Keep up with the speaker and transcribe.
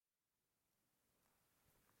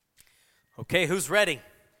Okay, who's ready?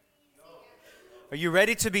 Are you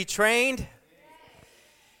ready to be trained?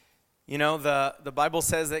 You know, the Bible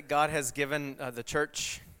says that God has given the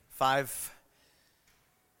church five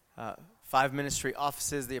ministry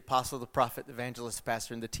offices: the apostle, the prophet, the evangelist, the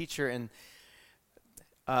pastor, and the teacher. And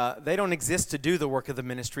they don't exist to do the work of the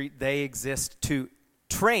ministry. They exist to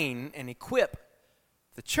train and equip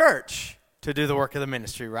the church to do the work of the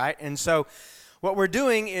ministry, right? And so what we're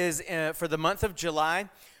doing is for the month of July,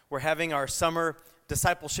 we're having our summer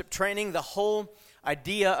discipleship training. The whole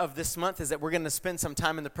idea of this month is that we're going to spend some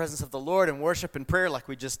time in the presence of the Lord and worship and prayer like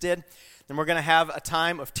we just did. Then we're going to have a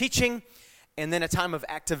time of teaching and then a time of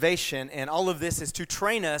activation. And all of this is to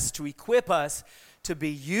train us, to equip us to be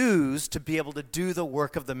used to be able to do the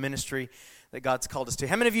work of the ministry that God's called us to.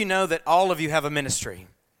 How many of you know that all of you have a ministry?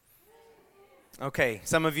 Okay,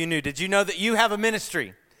 some of you knew. Did you know that you have a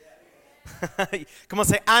ministry? Come on,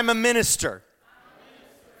 say, I'm a minister.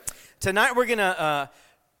 Tonight we're going to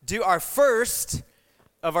do our first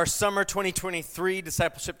of our summer 2023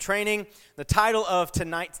 discipleship training. The title of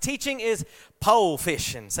tonight's teaching is pole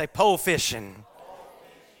fishing. Say pole fishing.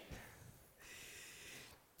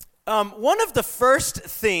 One of the first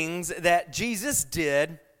things that Jesus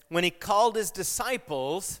did when he called his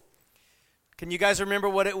disciples, can you guys remember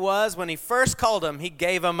what it was? When he first called them, he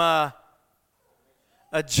gave them a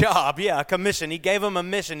job, a commission. He gave them a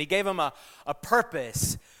mission. He gave them a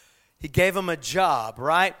purpose. He gave them a job,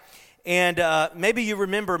 right? And maybe you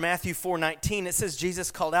remember Matthew 4:19. It says Jesus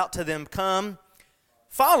called out to them, come,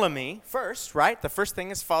 follow me first, right? The first thing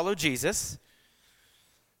is follow Jesus.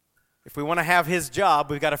 If we want to have his job,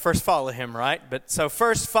 we've got to first follow him, right? But so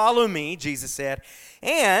first follow me, Jesus said,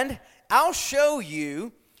 and I'll show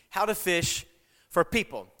you how to fish for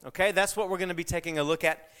people, okay? That's what we're going to be taking a look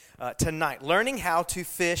at tonight, learning how to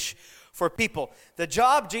fish for people. The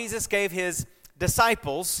job Jesus gave his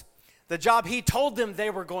disciples, the job he told them they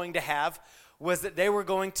were going to have, was that they were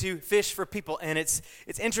going to fish for people. And it's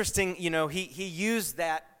interesting, you know, he used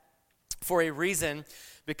that for a reason,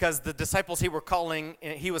 because the disciples he was calling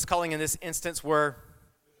in this instance were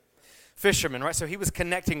fishermen, right? So he was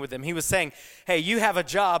connecting with them. He was saying, hey, you have a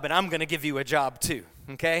job, and I'm going to give you a job too,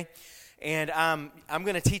 okay? And I'm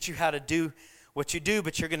going to teach you how to do what you do,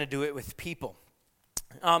 but you're going to do it with people.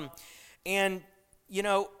 And, you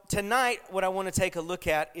know, tonight what I want to take a look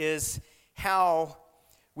at is how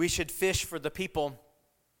we should fish for the people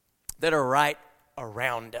that are right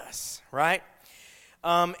around us, right?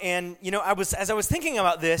 And, you know, as I was thinking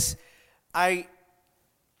about this, I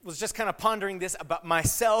was just kind of pondering this about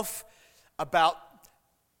myself, about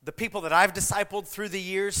the people that I've discipled through the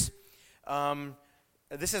years.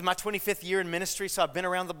 This is my 25th year in ministry, so I've been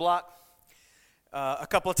around the block a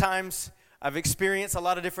couple of times. I've experienced a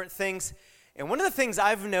lot of different things. And one of the things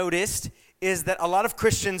I've noticed is that a lot of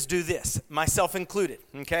Christians do this, myself included,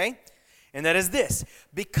 okay? And that is this: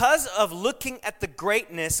 because of looking at the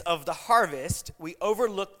greatness of the harvest, we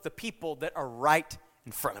overlook the people that are right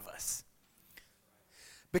in front of us.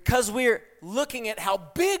 Because we're looking at how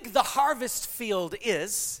big the harvest field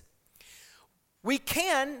is, we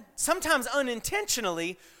can, sometimes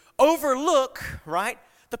unintentionally, overlook, right,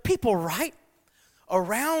 the people right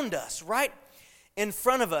around us, right in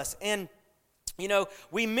front of us. And, you know,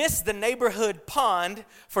 we miss the neighborhood pond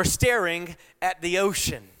for staring at the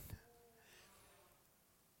ocean.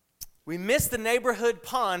 We miss the neighborhood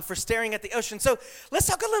pond for staring at the ocean. So let's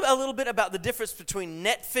talk a little bit about the difference between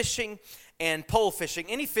net fishing and pole fishing.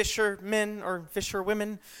 Any fishermen or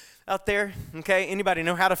fisherwomen out there? Okay, anybody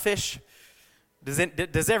know how to fish?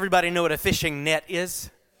 Does everybody know what a fishing net is?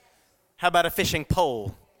 How about a fishing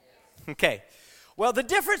pole? Okay. Well, the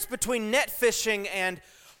difference between net fishing and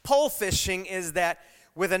pole fishing is that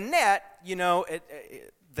with a net, you know,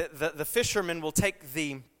 the fisherman will take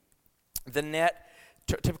the net,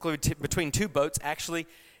 typically between two boats, actually,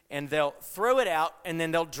 and they'll throw it out, and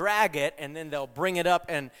then they'll drag it, and then they'll bring it up,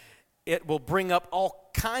 and it will bring up all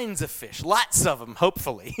kinds of fish, lots of them,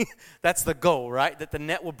 hopefully. That's the goal, right? That the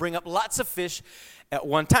net will bring up lots of fish at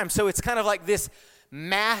one time. So it's kind of like this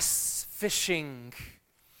mass fishing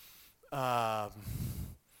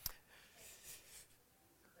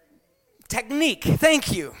technique.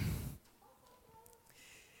 Thank you.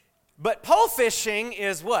 But pole fishing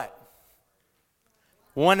is what?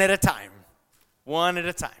 One at a time. One at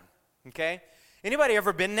a time. Okay? Anybody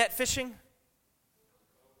ever been net fishing?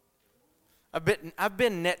 I've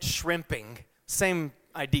been net shrimping. Same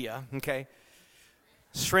idea, okay?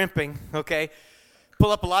 Shrimping, okay?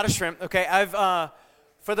 Pull up a lot of shrimp. Okay, I've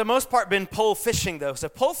for the most part been pole fishing though. So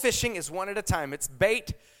pole fishing is one at a time. It's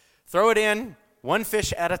bait, throw it in, one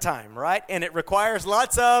fish at a time, right? And it requires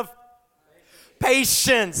lots of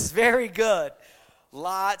Patience. Very good.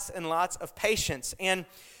 Lots and lots of patience. And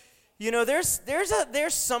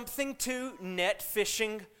there's something to net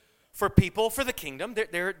fishing for people for the kingdom.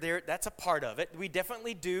 That's a part of it. We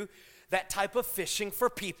definitely do that type of fishing for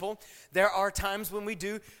people. There are times when we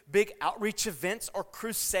do big outreach events or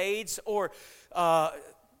crusades or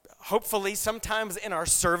hopefully sometimes in our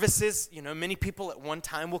services, many people at one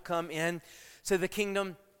time will come in to the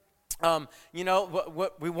kingdom.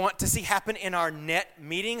 What we want to see happen in our net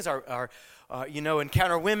meetings, our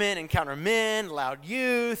Encounter Women, Encounter Men, Loud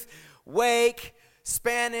Youth, Wake,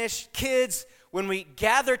 Spanish, kids. When we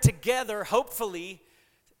gather together, hopefully,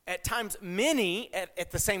 at times many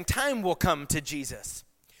at the same time will come to Jesus.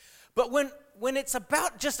 But when it's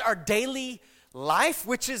about just our daily life,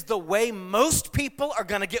 which is the way most people are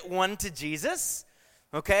going to get one to Jesus,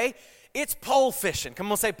 okay, it's pole fishing. Come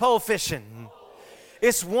on, say pole fishing.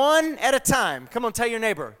 It's one at a time. Come on, tell your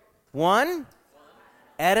neighbor. One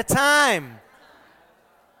at a time.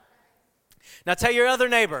 Now tell your other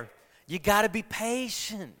neighbor, you got to be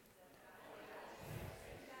patient.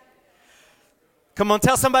 Come on,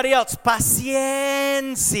 tell somebody else,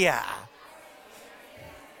 paciencia.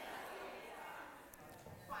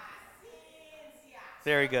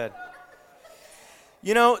 Very good.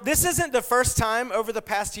 This isn't the first time over the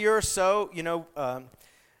past year or so,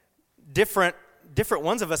 different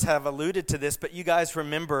ones of us have alluded to this, but you guys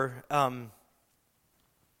remember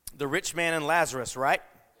the rich man and Lazarus, right?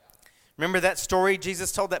 Remember that story?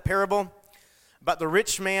 Jesus told that parable about the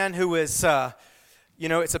rich man who was,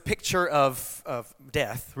 it's a picture of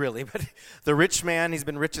death, really. But the rich man, he's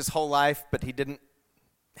been rich his whole life, but he didn't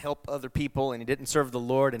help other people, and he didn't serve the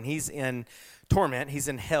Lord, and he's in torment. He's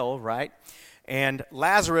in hell, right? And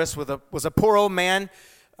Lazarus was a poor old man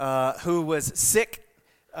who was sick,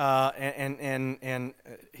 and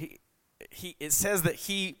it says that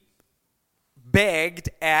he begged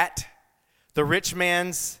at the rich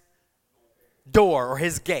man's door or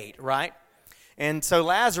his gate, right? And so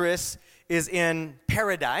Lazarus is in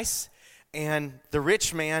paradise, and the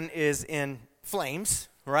rich man is in flames,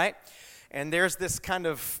 right? And there's this kind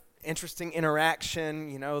of interesting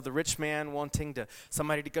interaction, the rich man wanting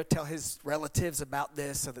somebody to go tell his relatives about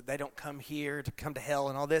this so that they don't come here to come to hell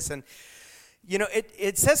and all this. And,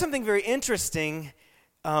 it says something very interesting.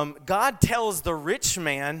 God tells the rich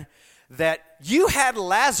man that you had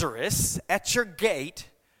Lazarus at your gate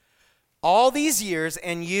all these years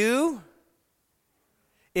and you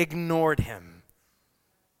ignored him.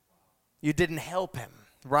 You didn't help him,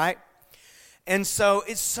 right? And so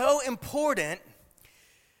it's so important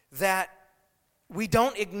that we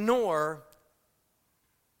don't ignore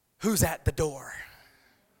who's at the door.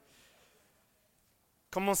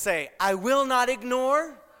 Come on, say, I will not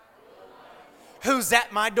ignore who's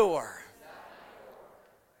at my door.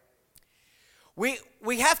 We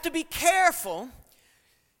have to be careful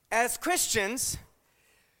as Christians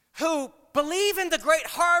who believe in the great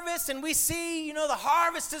harvest, and we see, the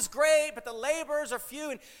harvest is great, but the laborers are few,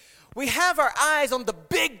 and we have our eyes on the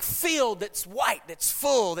big field that's white, that's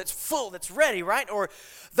full, that's ready, right? Or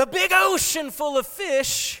the big ocean full of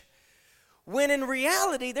fish, when in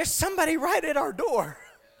reality, there's somebody right at our door.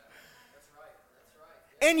 That's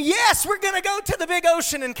right. And yes, we're going to go to the big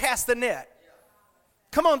ocean and cast the net.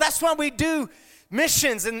 Come on, that's why we do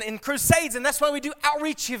missions and crusades, and that's why we do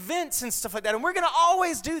outreach events and stuff like that, and we're going to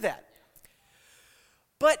always do that.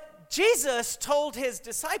 But Jesus told his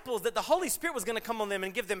disciples that the Holy Spirit was going to come on them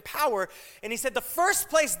and give them power. And he said the first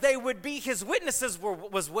place they would be his witnesses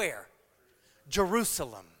was where?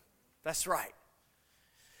 Jerusalem. That's right.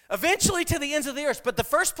 Eventually to the ends of the earth. But the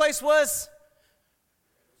first place was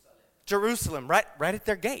Jerusalem, right at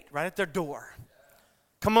their gate, right at their door.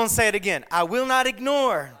 Come on, say it again. I will not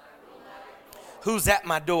ignore who's at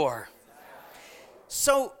my door.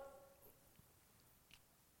 So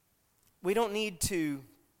we don't need to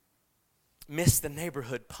miss the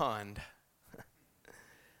neighborhood pond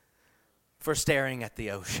for staring at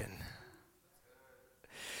the ocean.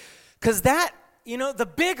 Because that, the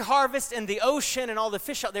big harvest and the ocean and all the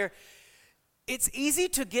fish out there, it's easy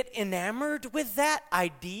to get enamored with that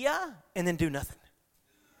idea and then do nothing.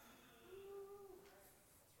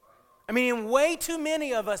 I mean, way too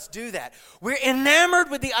many of us do that. We're enamored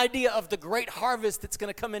with the idea of the great harvest that's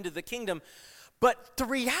going to come into the kingdom. But the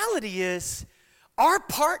reality is, our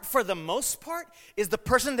part, for the most part, is the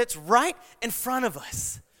person that's right in front of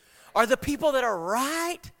us, are the people that are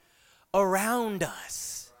right around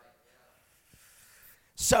us.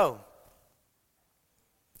 So,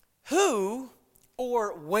 who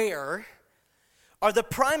or where are the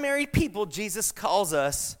primary people Jesus calls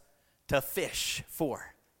us to fish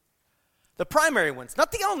for? The primary ones.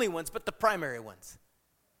 Not the only ones, but the primary ones.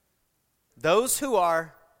 Those who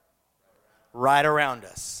are right around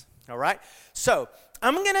us. All right? So,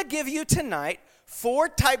 I'm going to give you tonight 4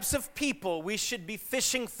 types of people we should be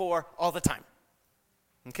fishing for all the time.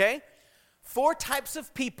 Okay? 4 types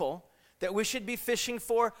of people that we should be fishing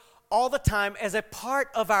for all the time as a part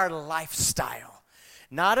of our lifestyle.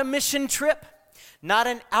 Not a mission trip, not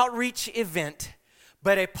an outreach event,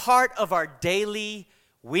 but a part of our daily,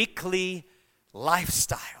 weekly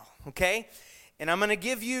lifestyle. Okay? And I'm going to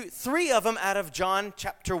give you 3 of them out of John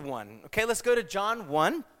chapter 1. Okay, let's go to John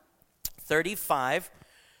 1, 35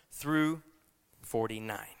 through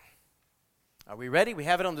 49. Are we ready? We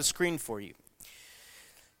have it on the screen for you.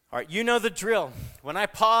 All right, you know the drill. When I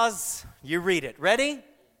pause, you read it. Ready?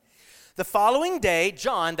 The following day,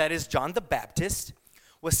 John, that is John the Baptist,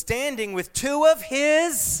 was standing with 2 of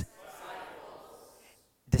his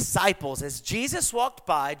disciples. As Jesus walked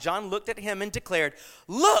by, John looked at him and declared,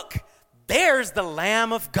 "Look, there's the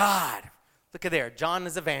Lamb of God." Look at there. John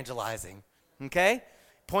is evangelizing, okay?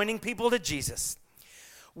 Pointing people to Jesus.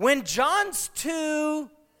 When John's 2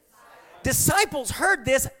 disciples heard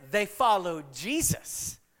this, they followed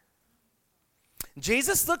Jesus.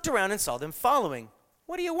 Jesus looked around and saw them following.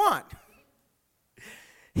 "What do you want?"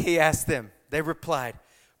 He asked them. They replied,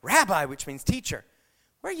 "Rabbi," which means teacher,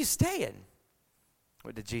 "where are you staying?"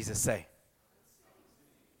 What did Jesus say?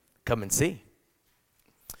 "Come and see."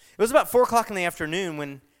 It was about 4 o'clock in the afternoon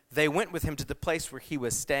when they went with him to the place where he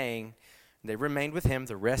was staying. They remained with him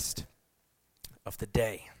the rest of the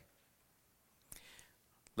day.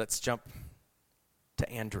 Let's jump to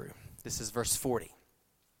Andrew. This is verse 40.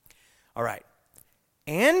 All right.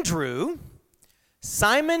 Andrew,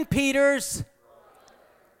 Simon Peter's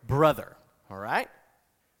brother, all right?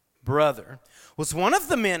 Brother, was one of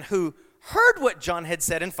the men who heard what John had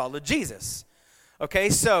said and followed Jesus.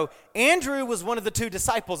 Okay, so Andrew was one of the 2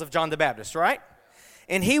 disciples of John the Baptist, right?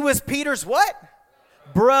 And he was Peter's what?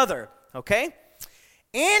 Brother, okay?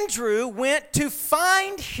 Andrew went to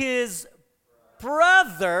find his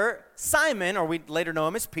brother, Simon, or we later know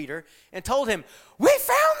him as Peter, and told him, "We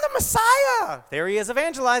found the Messiah." There he is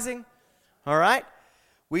evangelizing. All right?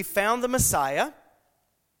 We found the Messiah,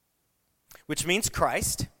 which means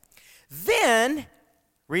Christ. Then,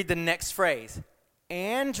 read the next phrase.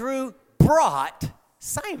 Andrew brought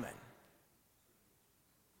Simon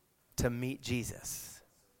to meet Jesus.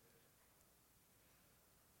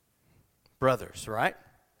 Brothers, right?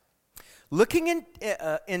 Looking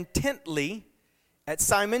intently at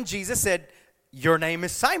Simon, Jesus said, "Your name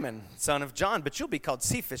is Simon, son of John, but you'll be called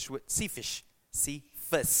Cephas,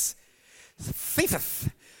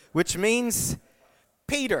 which means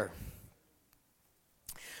Peter."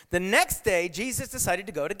 The next day, Jesus decided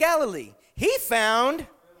to go to Galilee. He found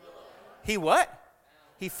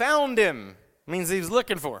him. Means he was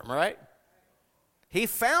looking for him, right? He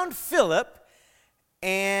found Philip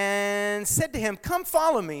and said to him, "Come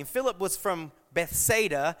follow me." Philip was from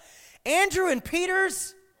Bethsaida, Andrew and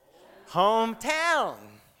Peter's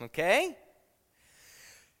hometown, okay?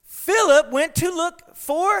 Philip went to look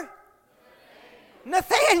for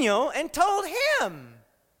Nathanael and told him,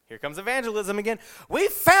 here comes evangelism again, "We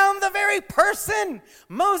found the very person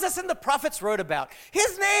Moses and the prophets wrote about.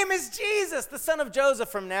 His name is Jesus, the son of Joseph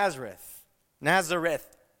from Nazareth.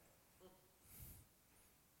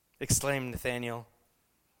 Exclaimed Nathanael.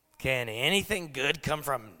 "Can anything good come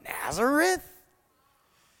from Nazareth?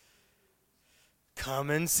 Come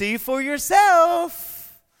and see for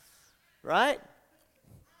yourself." Right?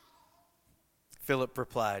 Philip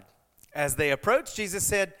replied. As they approached, Jesus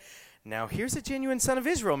said, "Now here's a genuine son of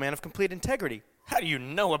Israel, man of complete integrity. How do you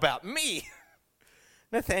know about me?"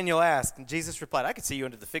 Nathanael asked, and Jesus replied, "I could see you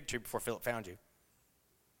under the fig tree before Philip found you."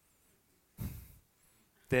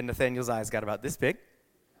 Then Nathanael's eyes got about this big,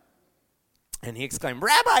 and he exclaimed,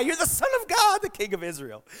 "Rabbi, you're the Son of God, the King of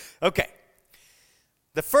Israel." Okay.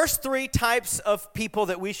 The first 3 types of people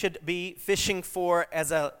that we should be fishing for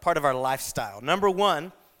as a part of our lifestyle. Number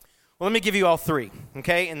 1, well, let me give you all 3,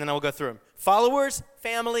 okay? And then I'll go through them. Followers,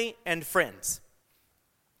 family, and friends.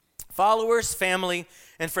 Followers, family,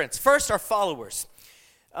 and friends. First, our followers.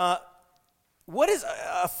 What is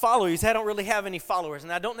a follower? You say, "I don't really have any followers."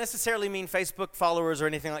 And I don't necessarily mean Facebook followers or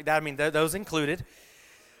anything like that. I mean, those included.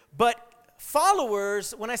 But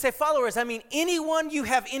followers, when I say followers, I mean anyone you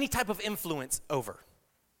have any type of influence over.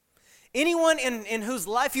 Anyone in whose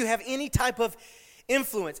life you have any type of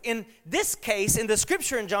influence. In this case, in the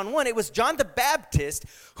scripture in John 1, it was John the Baptist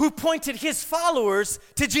who pointed his followers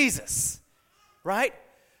to Jesus, right?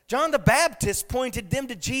 John the Baptist pointed them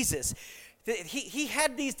to Jesus. He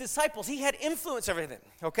had these disciples. He had influence over them,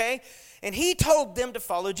 okay? And he told them to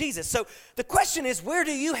follow Jesus. So the question is, where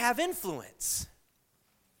do you have influence?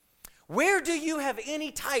 Where do you have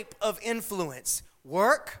any type of influence?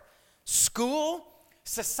 Work, school,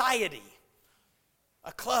 society,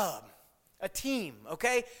 a club, a team,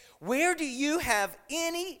 okay? Where do you have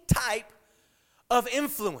any type of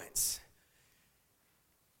influence?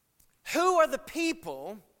 Who are the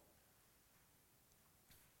people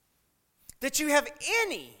that you have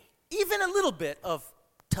any, even a little bit of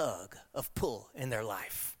tug, of pull in their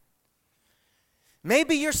life?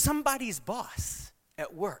 Maybe you're somebody's boss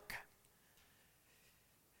at work.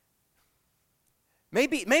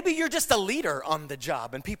 Maybe you're just a leader on the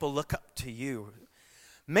job and people look up to you.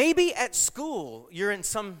 Maybe at school you're in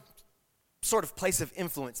some sort of place of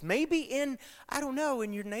influence. Maybe in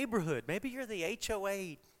your neighborhood. Maybe you're the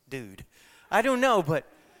HOA dude. I don't know, but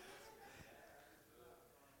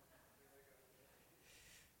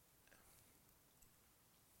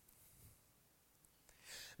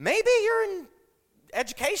maybe you're in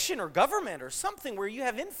education or government or something where you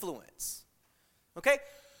have influence. Okay?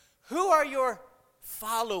 Who are your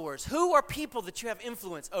followers? Who are people that you have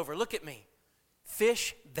influence over? Look at me.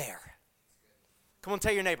 Fish there. Come on,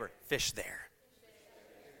 tell your neighbor, fish there.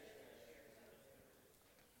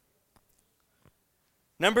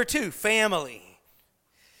 Number 2, family.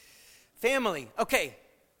 Family. Okay,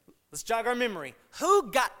 let's jog our memory.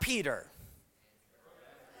 Who got Peter?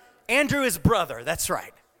 Andrew, his brother. That's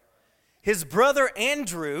right. His brother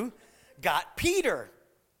Andrew got Peter.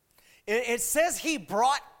 It says he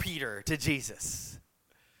brought Peter to Jesus.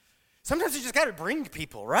 Sometimes you just got to bring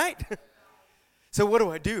people, right? So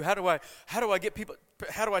what do? How do I get people?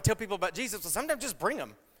 How do I tell people about Jesus? Well, sometimes just bring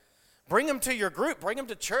them. Bring them to your group. Bring them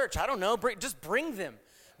to church. I don't know. Just bring them.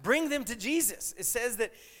 Bring them to Jesus. It says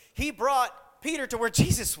that he brought Peter to where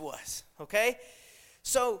Jesus was, okay?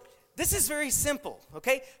 So this is very simple,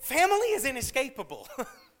 okay? Family is inescapable,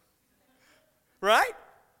 right?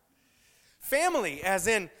 Family, as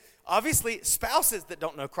in, obviously, spouses that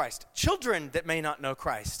don't know Christ, children that may not know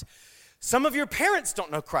Christ. Some of your parents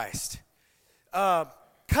don't know Christ.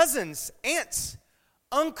 Cousins, aunts,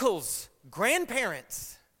 uncles,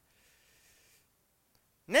 grandparents,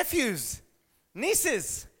 nephews,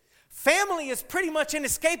 nieces. Family is pretty much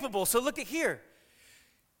inescapable. So look at here.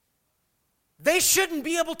 They shouldn't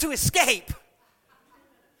be able to escape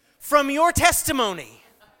from your testimony.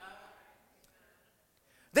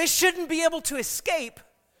 They shouldn't be able to escape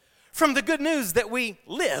from the good news that we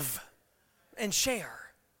live and share.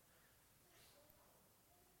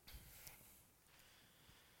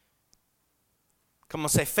 Come on,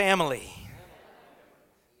 say family.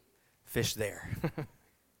 Fish there.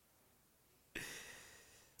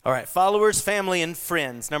 All right, followers, family, and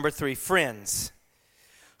friends. Number 3, friends.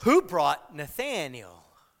 Who brought Nathanael?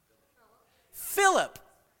 Philip.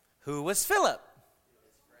 Who was Philip?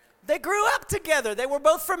 They grew up together. They were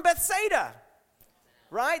both from Bethsaida,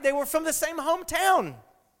 right? They were from the same hometown.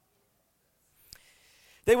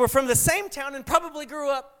 They were from the same town and probably grew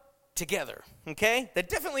up together, okay? They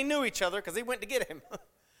definitely knew each other because he went to get him.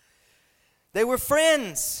 They were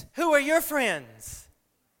friends. Who are your friends?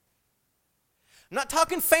 I'm not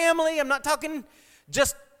talking family. I'm not talking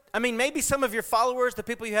just, maybe some of your followers, the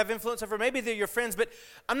people you have influence over, maybe they're your friends, but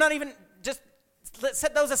I'm not even, let's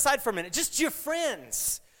set those aside for a minute. Just your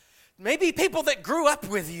friends. Maybe people that grew up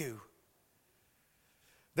with you,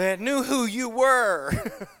 that knew who you were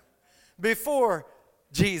before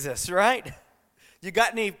Jesus, right? You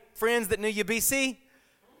got any friends that knew you BC?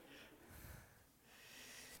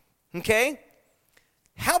 Okay.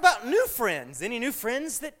 How about new friends? Any new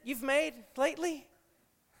friends that you've made lately?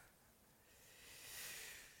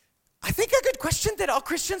 I think a good question that all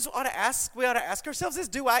Christians we ought to ask ourselves is,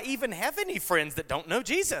 do I even have any friends that don't know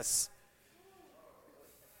Jesus?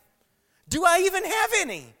 Do I even have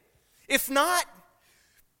any? If not,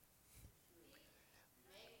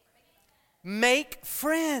 make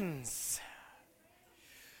friends.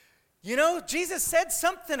 You know, Jesus said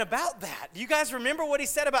something about that. You guys remember what he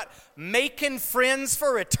said about making friends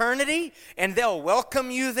for eternity and they'll welcome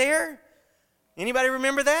you there? Anybody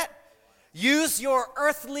remember that? Use your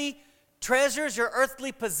earthly treasures, your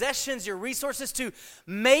earthly possessions, your resources to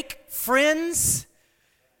make friends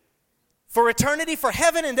for eternity, for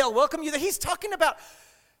heaven, and they'll welcome you there. He's talking about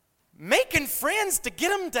making friends to get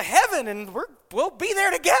them to heaven, and we'll be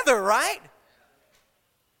there together, right?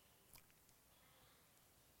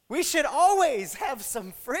 We should always have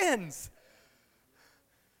some friends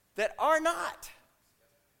that are not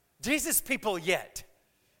Jesus people yet.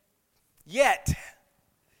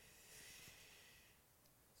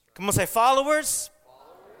 Come on, say followers,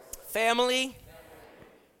 Family,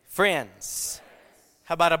 friends.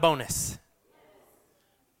 How about a bonus?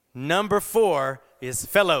 Number 4 is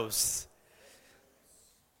fellows.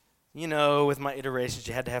 You know, with my iterations,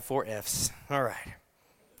 you had to have 4 F's. All right.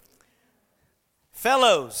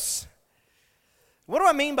 Fellows. What do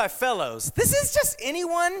I mean by fellows? This is just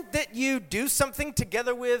anyone that you do something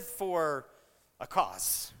together with for a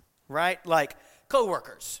cause, right? Like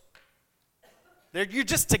co-workers. You're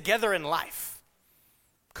just together in life.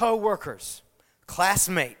 Co-workers,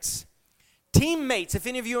 classmates, teammates, if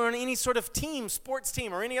any of you are on any sort of team, sports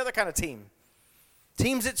team, or any other kind of team.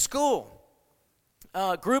 Teams at school.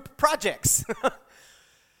 Group projects.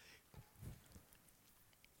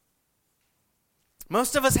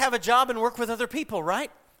 Most of us have a job and work with other people, right?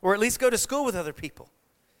 Or at least go to school with other people.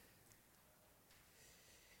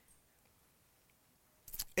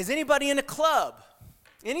 Is anybody in a club?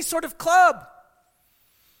 Any sort of club?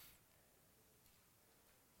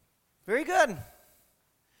 Very good.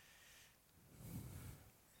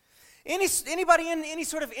 Anybody in any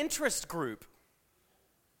sort of interest group?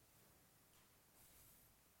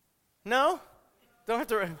 No? Don't have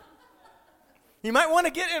to. You might want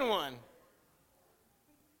to get in one.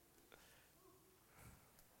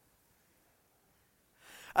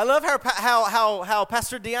 I love how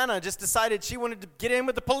Pastor Deanna just decided she wanted to get in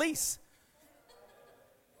with the police.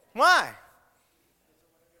 Why?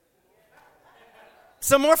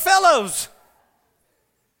 Some more fellows.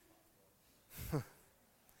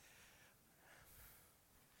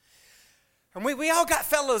 And we all got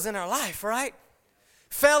fellows in our life, right?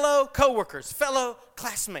 Fellow coworkers, fellow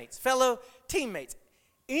classmates, fellow teammates.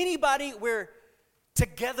 Anybody we're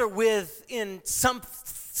together with in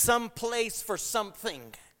some place for something,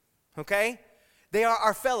 okay? They are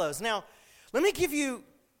our fellows. Now, let me give you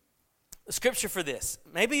a scripture for this.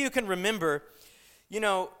 Maybe you can remember,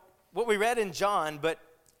 what we read in John, but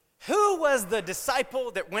who was the disciple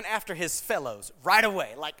that went after his fellows right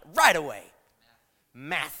away? Like right away.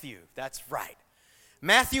 Matthew, that's right.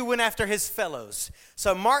 Matthew went after his fellows.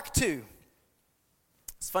 So Mark 2.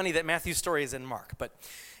 It's funny that Matthew's story is in Mark, but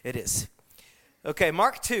it is. Okay,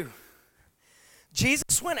 Mark 2.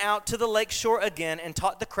 Jesus went out to the lake shore again and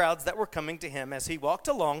taught the crowds that were coming to him. As he walked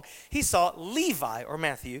along, he saw Levi, or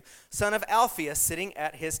Matthew, son of Alphaeus, sitting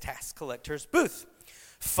at his tax collector's booth.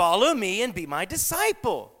 "Follow me and be my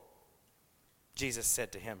disciple," Jesus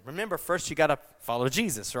said to him. Remember, first you got to follow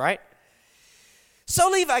Jesus, right? So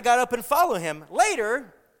Levi got up and followed him.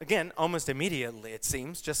 Later, again, almost immediately it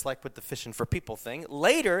seems, just like with the fishing for people thing.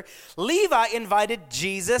 Later, Levi invited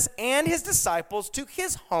Jesus and his disciples to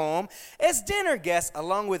his home as dinner guests,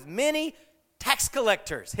 along with many tax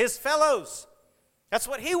collectors, his fellows. That's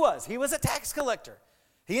what he was. He was a tax collector.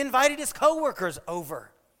 He invited his co-workers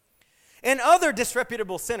over. And other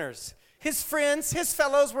disreputable sinners. His friends, his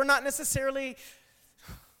fellows were not necessarily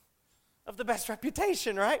of the best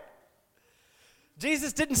reputation, right?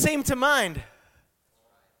 Jesus didn't seem to mind.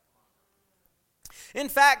 In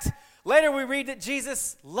fact, later we read that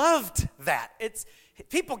Jesus loved that.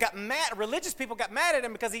 People got mad, religious people got mad at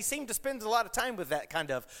him because he seemed to spend a lot of time with that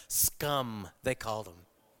kind of scum, they called him,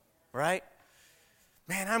 right?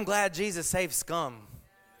 Man, I'm glad Jesus saved scum.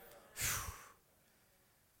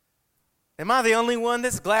 Am I the only one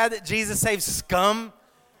that's glad that Jesus saved scum?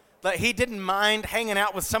 That he didn't mind hanging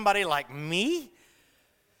out with somebody like me?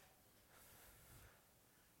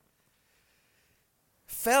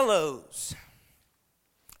 Fellows,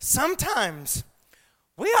 sometimes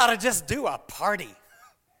we ought to just do a party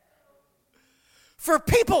for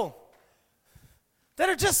people that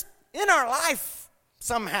are just in our life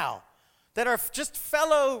somehow, that are just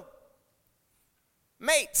fellow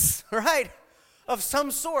mates, right, of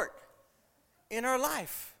some sort in our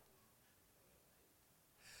life.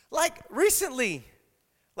 Like recently,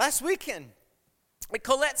 last weekend, at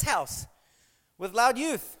Colette's house with Loud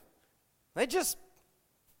Youth, they just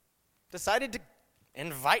decided to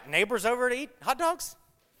invite neighbors over to eat hot dogs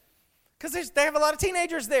because they have a lot of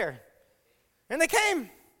teenagers there. And they came.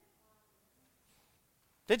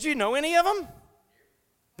 Did you know any of them?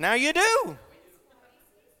 Now you do.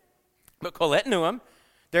 But Colette knew them.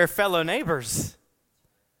 They're fellow neighbors.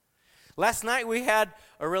 Last night we had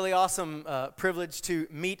a really awesome privilege to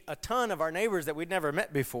meet a ton of our neighbors that we'd never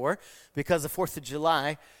met before because of 4th of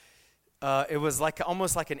July. It was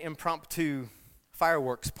almost like an impromptu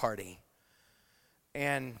fireworks party.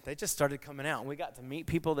 And they just started coming out. And we got to meet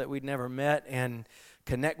people that we'd never met and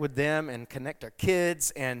connect with them and connect our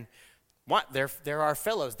kids. And they're our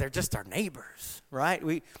fellows. They're just our neighbors, right?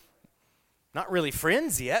 We not really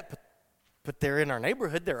friends yet, but they're in our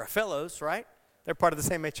neighborhood. They're our fellows, right? They're part of the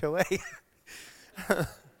same HOA.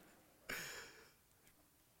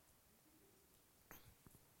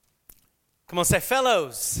 Come on, say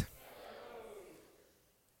fellows.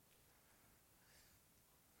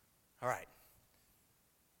 All right.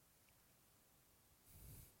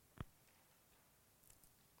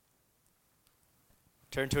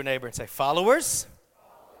 Turn to a neighbor and say, followers,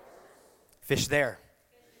 fish there.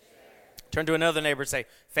 Turn to another neighbor and say,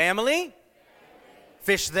 family,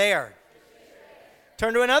 fish there.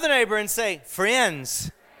 Turn to another neighbor and say,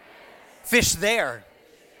 friends, fish there.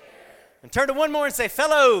 And turn to one more and say,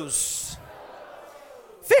 fellows,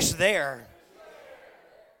 fish there.